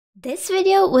This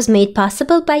video was made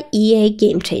possible by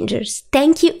EAGameChangers.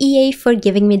 Thank you, EA, for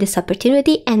giving me this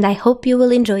opportunity, and I hope you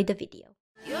will enjoy the video.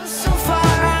 You're so far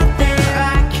out there,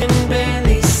 I can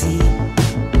barely see.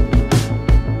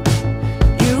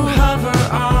 You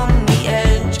hover on the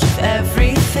edge of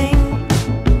everything.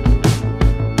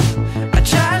 I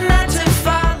try not to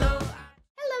follow.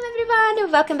 Hello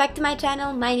everyone, welcome back to my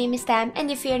channel. My name is Tam, and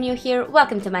if you're new here,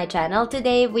 welcome to my channel.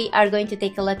 Today we are going to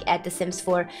take a look at The Sims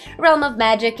 4 Realm of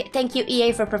Magic. Thank you,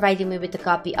 EA, for providing me with a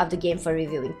copy of the game for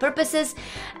reviewing purposes.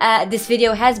 This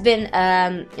video has been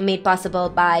made possible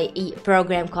by a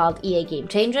program called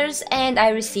EAGameChangers, and I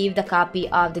received a copy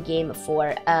of the game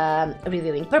for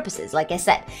reviewing purposes, like I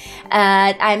said.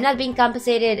 I'm not being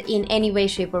compensated in any way,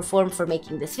 shape, or form for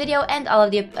making this video, and all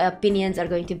of the opinions are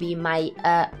going to be my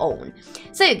own.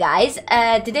 So you guys,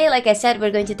 today, like I said,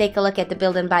 we're going to take a look at the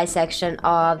build and buy section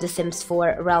of The Sims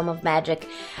 4 Realm of Magic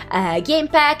game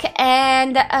pack,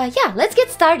 and yeah, let's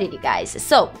get started, you guys.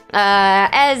 So,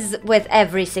 as with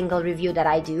every single review that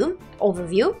I do,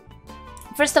 overview.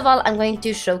 First of all, I'm going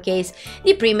to showcase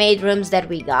the pre-made rooms that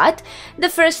we got. The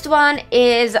first one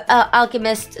is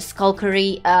Alchemist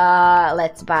Skulkery.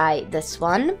 Let's buy this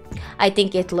one. I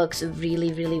think it looks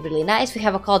really nice. We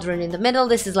have a cauldron in the middle.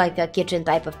 This is like a kitchen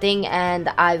type of thing, and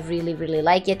I really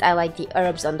like it. I like the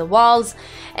herbs on the walls,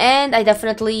 and I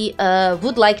definitely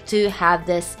would like to have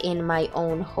this in my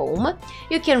own home.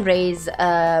 You can raise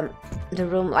the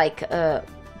room like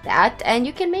that, and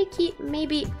you can make it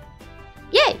maybe...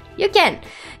 Yay! You can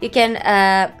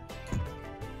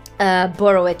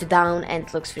borrow it down, and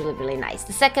it looks really nice.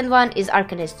 The second one is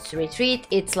Arcanist's Retreat.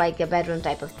 It's like a bedroom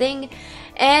type of thing.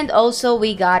 And also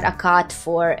we got a cot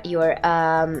for your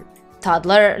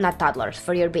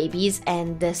for your babies,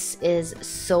 and this is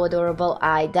so adorable.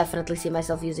 I definitely see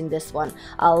myself using this one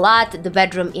a lot. The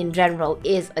bedroom in general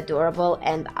is adorable,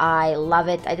 and I love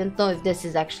it. I don't know if this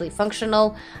is actually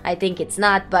functional. I think it's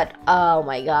not, but oh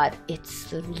my god, it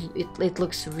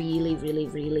looks really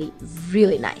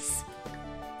nice.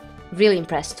 Really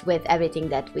impressed with everything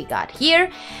that we got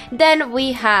here. Then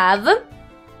we have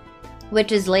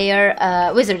Wizard's Lair,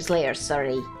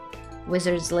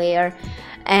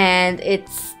 and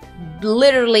it's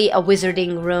literally a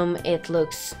wizarding room. It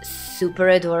looks super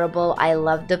adorable. I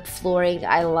love the flooring,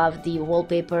 I love the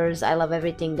wallpapers, I love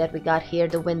everything that we got here.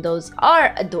 The windows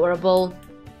are adorable.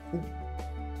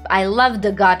 I love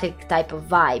the gothic type of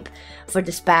vibe for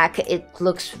this pack. It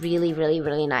looks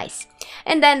really nice.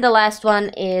 And then the last one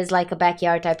is like a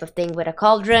backyard type of thing with a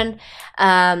cauldron.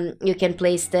 You can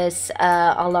place this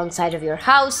alongside of your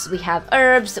house. We have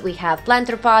herbs, we have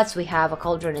planter pots, we have a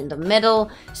cauldron in the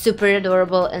middle. Super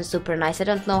adorable and super nice. I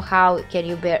don't know how can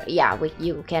you bear... Yeah,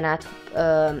 you cannot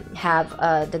have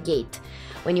the gate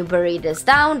when you bury this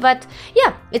down, but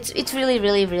yeah, it's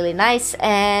really nice.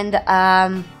 And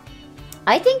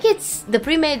I think the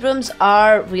pre-made rooms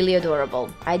are really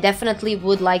adorable. I definitely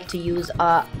would like to use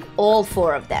all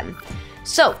 4 of them.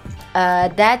 So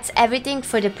that's everything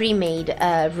for the pre-made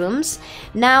rooms.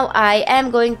 Now I am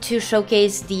going to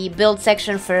showcase the build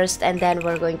section first, and then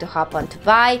we're going to hop on to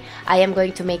buy. I am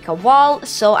going to make a wall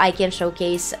so I can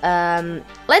showcase...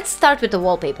 let's start with the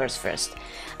wallpapers first.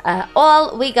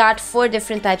 We got 4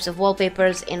 different types of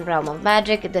wallpapers in Realm of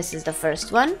Magic. This is the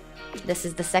first one. This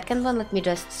is the second one. Let me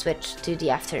just switch to the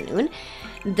afternoon.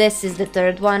 This is the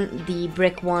third one. The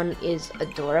brick one is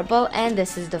adorable, and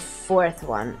this is the 4th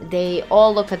one. They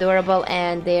all look adorable,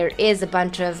 and there is a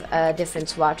bunch of different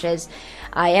swatches.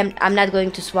 I'm not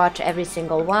going to swatch every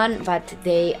single one, but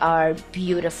they are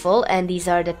beautiful, and these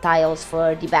are the tiles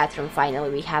for the bathroom. Finally,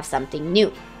 we have something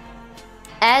new.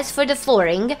 As for the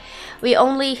flooring, we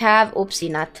only have,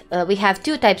 we have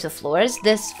 2 types of floors.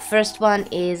 This first one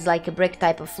is like a brick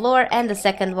type of floor, and the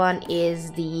second one is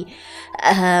the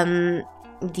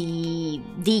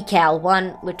decal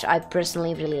one, which I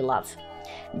personally really love.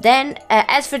 Then,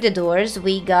 as for the doors,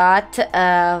 we got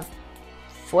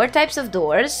 4 types of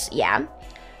doors. Yeah,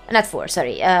 not 4,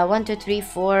 sorry. 1, 2, 3,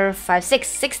 4, 5,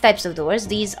 6 types of doors.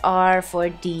 These are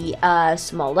for the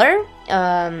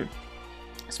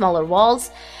smaller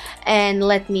walls, and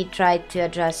let me try to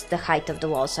adjust the height of the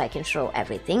wall so I can show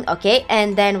everything. Okay,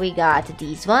 and then we got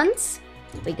these ones,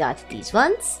 these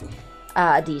ones,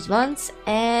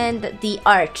 and the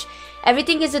arch.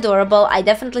 Everything is adorable. I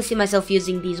definitely see myself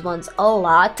using these ones a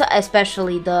lot,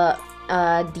 especially the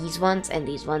these ones and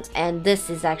these ones, and this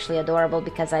is actually adorable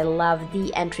because I love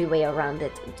the entryway around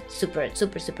it. It's super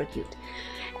cute.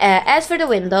 As for the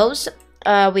windows,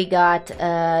 we got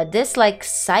this like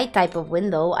side type of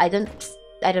window. I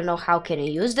don't know how can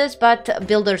you use this, but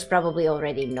builders probably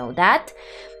already know that.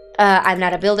 I'm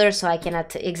not a builder, so I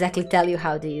cannot exactly tell you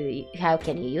how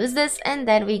can you use this. And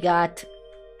then we got,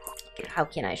 how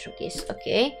can I showcase?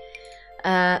 Okay,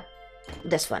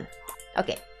 this one.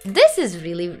 Okay, this is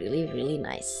really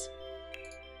nice.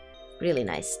 Really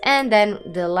nice. And then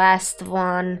the last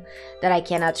one that I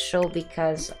cannot show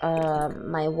because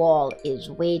my wall is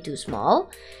way too small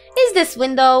is this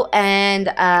window, and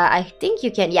I think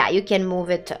you can, yeah, you can move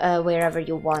it wherever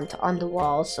you want on the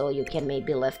wall, so you can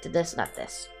maybe lift this, not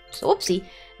this, so oopsie,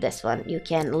 this one you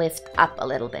can lift up a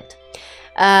little bit.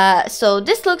 So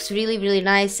this looks really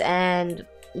nice, and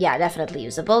yeah, definitely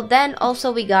usable. Then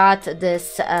also we got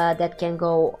this that can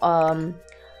go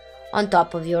on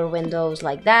top of your windows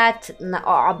like that.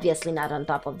 Obviously not on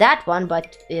top of that one,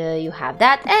 but you have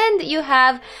that, and you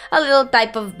have a little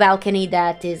type of balcony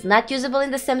that is not usable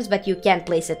in The Sims, but you can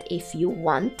place it if you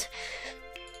want.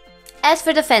 As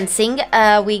for the fencing,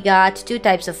 we got two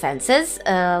types of fences.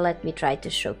 Let me try to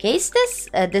showcase this.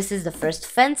 This is the first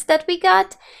fence that we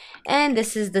got, and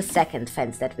this is the second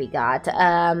fence that we got.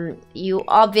 You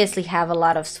obviously have a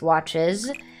lot of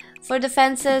swatches for the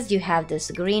fences. You have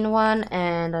this green one,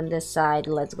 and on this side,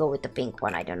 let's go with the pink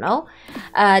one, I don't know.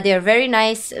 They're very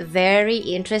nice, very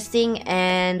interesting,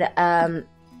 and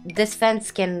this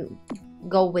fence can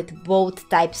go with both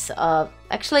types of,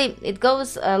 actually it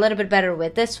goes a little bit better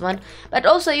with this one, but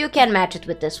also you can match it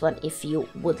with this one if you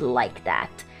would like that.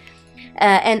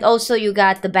 And also you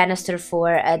got the banister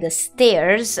for the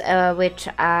stairs, which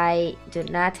I do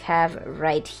not have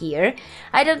right here.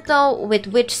 I don't know with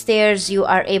which stairs you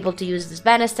are able to use this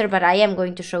banister, but I am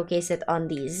going to showcase it on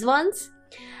these ones.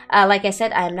 Like I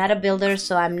said, I'm not a builder,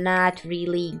 so I'm not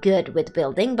really good with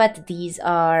building, but these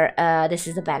are, this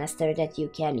is the banister that you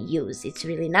can use. It's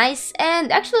really nice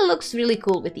and actually looks really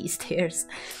cool with these stairs.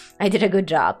 I did a good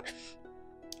job.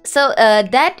 So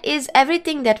that is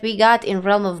everything that we got in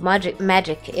Realm of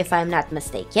Magic, if I'm not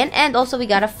mistaken. And also we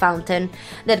got a fountain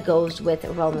that goes with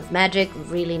Realm of Magic,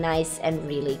 really nice and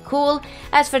really cool.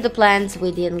 As for the plants,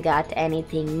 we didn't got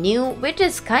anything new, which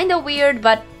is kind of weird,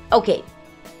 but okay,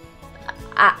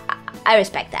 I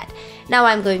respect that. Now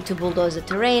I'm going to bulldoze the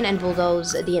terrain and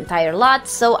bulldoze the entire lot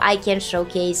so I can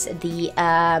showcase the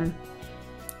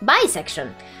buy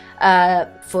section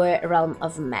for Realm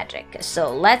of Magic.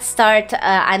 So let's start.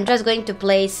 I'm just going to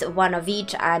place one of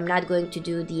each. I'm not going to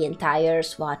do the entire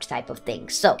swatch type of thing.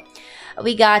 So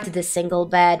we got this single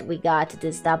bed, we got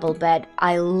this double bed.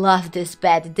 I love this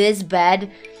bed. This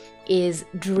bed is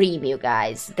dream, you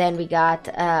guys. Then we got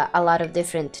a lot of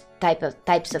different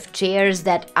types of chairs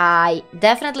that I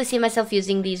definitely see myself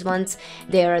using. These ones,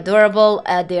 they're adorable,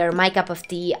 they're my cup of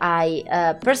tea.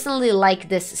 I personally like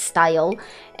this style,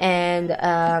 and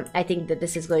I think that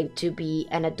this is going to be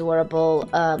an adorable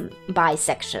buy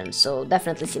section, so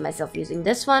definitely see myself using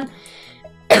this one.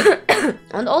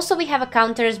 And also we have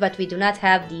counters, but we do not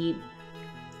have the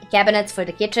cabinets for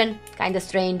the kitchen. Kind of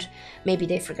strange, maybe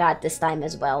they forgot this time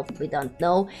as well, we don't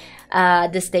know.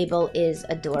 This table is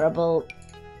adorable.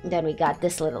 Then we got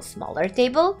this little smaller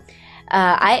table.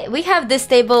 We have this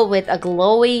table with a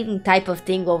glowing type of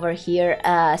thing over here,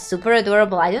 super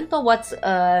adorable. I don't know what's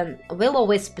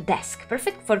will-o-wisp desk,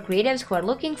 perfect for creatives who are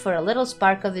looking for a little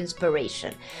spark of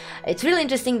inspiration. It's really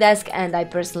interesting desk, and I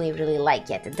personally really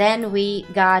like it. Then we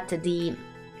got the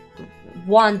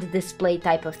wand display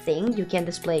type of thing. You can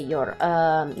display your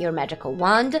magical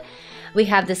wand. We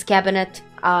have this cabinet.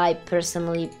 I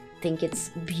personally think it's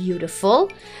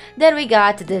beautiful. Then we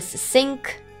got this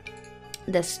sink,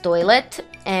 this toilet,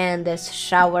 and this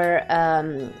shower.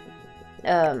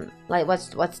 Like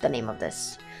what's the name of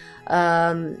this?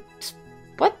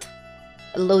 What?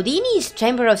 Lodini's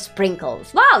Chamber of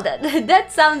Sprinkles. Wow,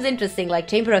 that sounds interesting, like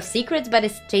Chamber of Secrets, but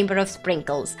it's Chamber of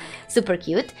Sprinkles. Super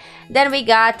cute. Then we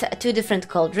got two different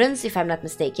cauldrons, if I'm not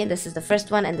mistaken. This is the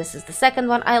first one and this is the second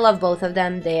one. I love both of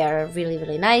them. They are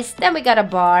really nice. Then we got a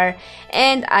bar,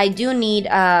 and I do need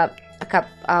a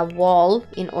wall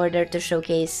in order to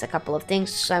showcase a couple of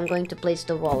things, so I'm going to place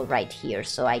the wall right here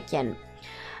so I can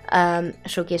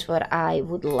showcase what I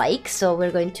would like. So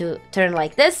we're going to turn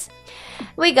like this.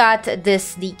 We got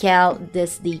this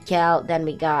decal, then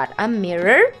we got a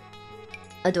mirror,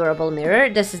 adorable mirror.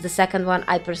 This is the second one.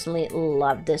 I personally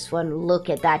love this one.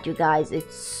 Look at that, you guys,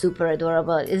 it's super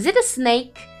adorable. Is it a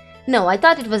snake? No, I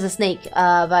thought it was a snake,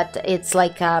 but it's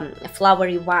like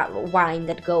flowery wine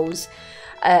that goes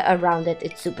around it.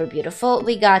 It's super beautiful.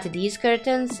 We got these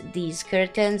curtains,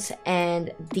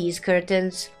 and these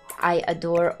curtains. I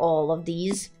adore all of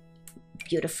these.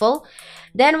 Beautiful.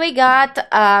 Then we got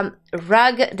a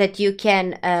rug that you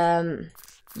can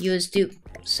use to,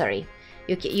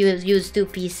 you can use two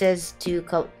pieces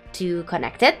to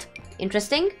connect it.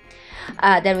 Interesting.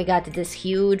 Then we got this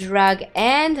huge rug,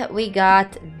 and we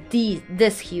got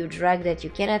this huge rug that you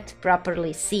cannot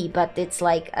properly see, but it's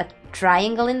like a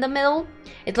triangle in the middle.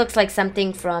 It looks like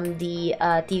something from the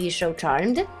TV show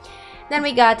Charmed. Then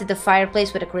we got the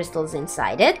fireplace with the crystals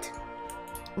inside it.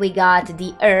 We got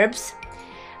the herbs.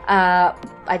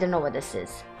 I don't know what this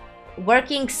is.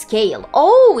 Working scale.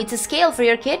 Oh, it's a scale for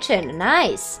your kitchen.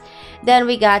 Nice. Then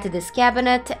we got this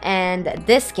cabinet and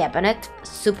this cabinet.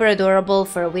 Super adorable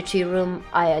for a witchy room.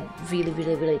 I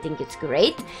really think it's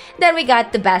great. Then we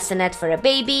got the bassinet for a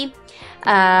baby.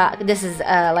 This is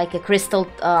like a crystal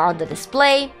on the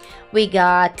display. We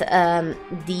got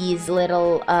these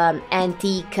little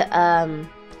antique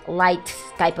light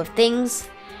type of things.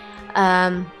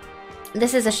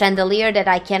 This is a chandelier that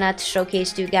I cannot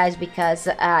showcase to you guys because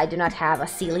I do not have a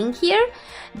ceiling here.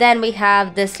 Then we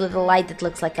have this little light that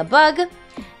looks like a bug.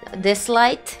 This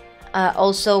light.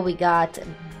 Also, we got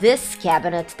this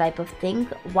cabinet type of thing.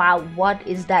 Wow, what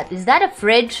is that? Is that a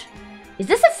fridge? Is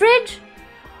this a fridge?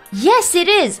 Yes, it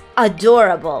is.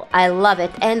 Adorable. I love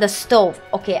it. And the stove.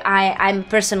 Okay, I'm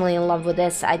personally in love with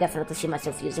this. I definitely see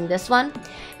myself using this one.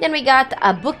 Then we got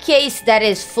a bookcase that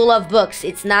is full of books.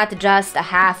 It's not just a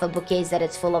half a bookcase that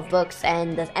is full of books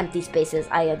and the empty spaces.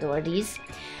 I adore these.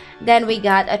 Then we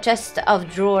got a chest of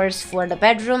drawers for the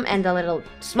bedroom and a little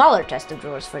smaller chest of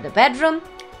drawers for the bedroom.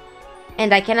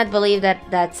 And I cannot believe that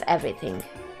that's everything.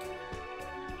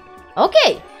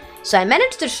 Okay. So I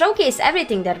managed to showcase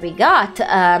everything that we got.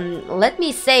 Let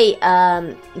me say,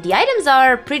 the items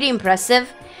are pretty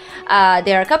impressive.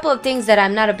 There are a couple of things that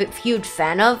I'm not a huge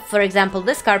fan of. For example,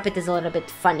 this carpet is a little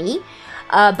bit funny.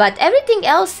 But everything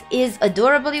else is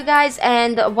adorable, you guys.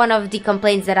 And one of the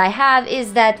complaints that I have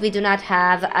is that we do not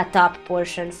have a top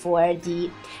portion for the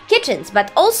kitchens.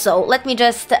 But also, let me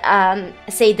just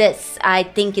say this. I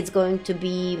think it's going to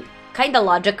be kind of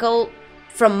logical.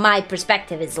 From my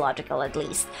perspective, it's logical at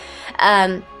least.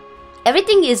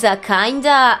 Everything is a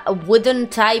kinda wooden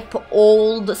type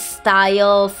old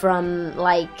style from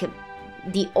like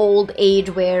the old age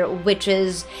where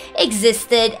witches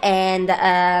existed and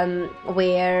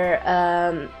where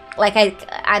like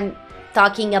I'm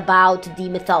talking about the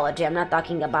mythology. I'm not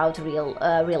talking about real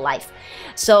life.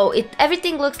 So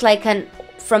everything looks like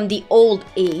from the old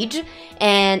age,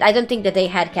 and I don't think that they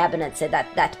had cabinets at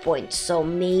that point, so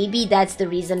maybe that's the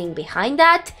reasoning behind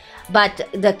that. But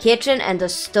the kitchen and the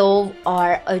stove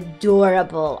are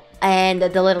adorable, and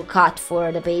the little cot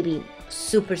for the baby,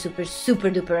 super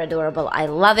duper adorable. I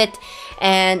love it,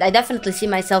 and I definitely see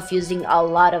myself using a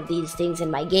lot of these things in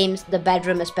my games. The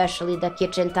bedroom, especially the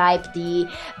kitchen type, the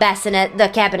bassinet, the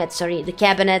cabinets,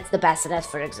 the bassinet,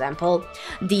 for example,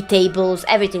 the tables,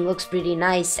 everything looks pretty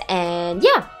nice. And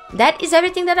yeah, that is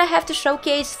everything that I have to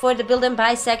showcase for the build and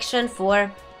buy section for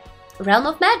Realm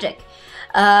of Magic.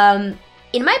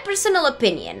 In my personal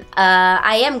opinion,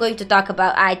 I am going to talk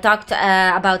about, I talked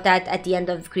about that at the end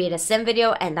of Create a Sim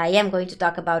video, and I am going to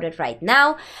talk about it right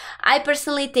now. I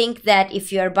personally think that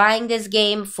if you're buying this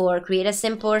game for Create a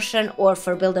Sim portion or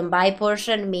for build and buy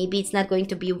portion, maybe it's not going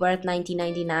to be worth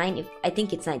 $19.99. I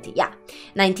think it's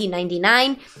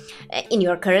 $19.99 in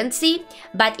your currency.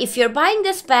 But if you're buying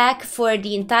this pack for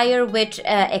the entire witch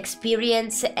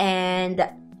experience, and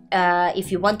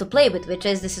if you want to play with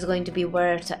witches, this is going to be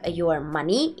worth your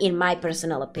money, in my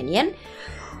personal opinion.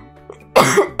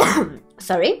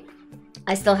 Sorry,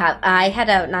 I had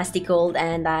a nasty cold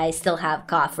and I still have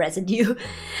cough residue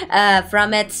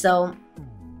from it. So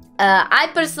I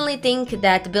personally think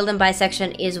that the build and buy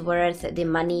section is worth the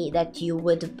money that you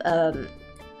would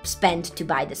spend to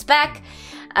buy this pack.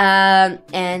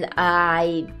 And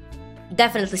I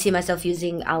definitely see myself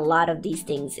using a lot of these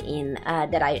things in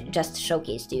that I just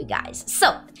showcased to you guys.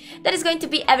 So that is going to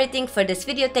be everything for this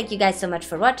video. Thank you guys so much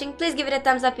for watching. Please give it a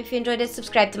thumbs up if you enjoyed it.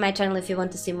 Subscribe to my channel if you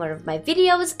want to see more of my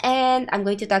videos, and I'm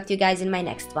going to talk to you guys in my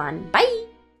next one. Bye!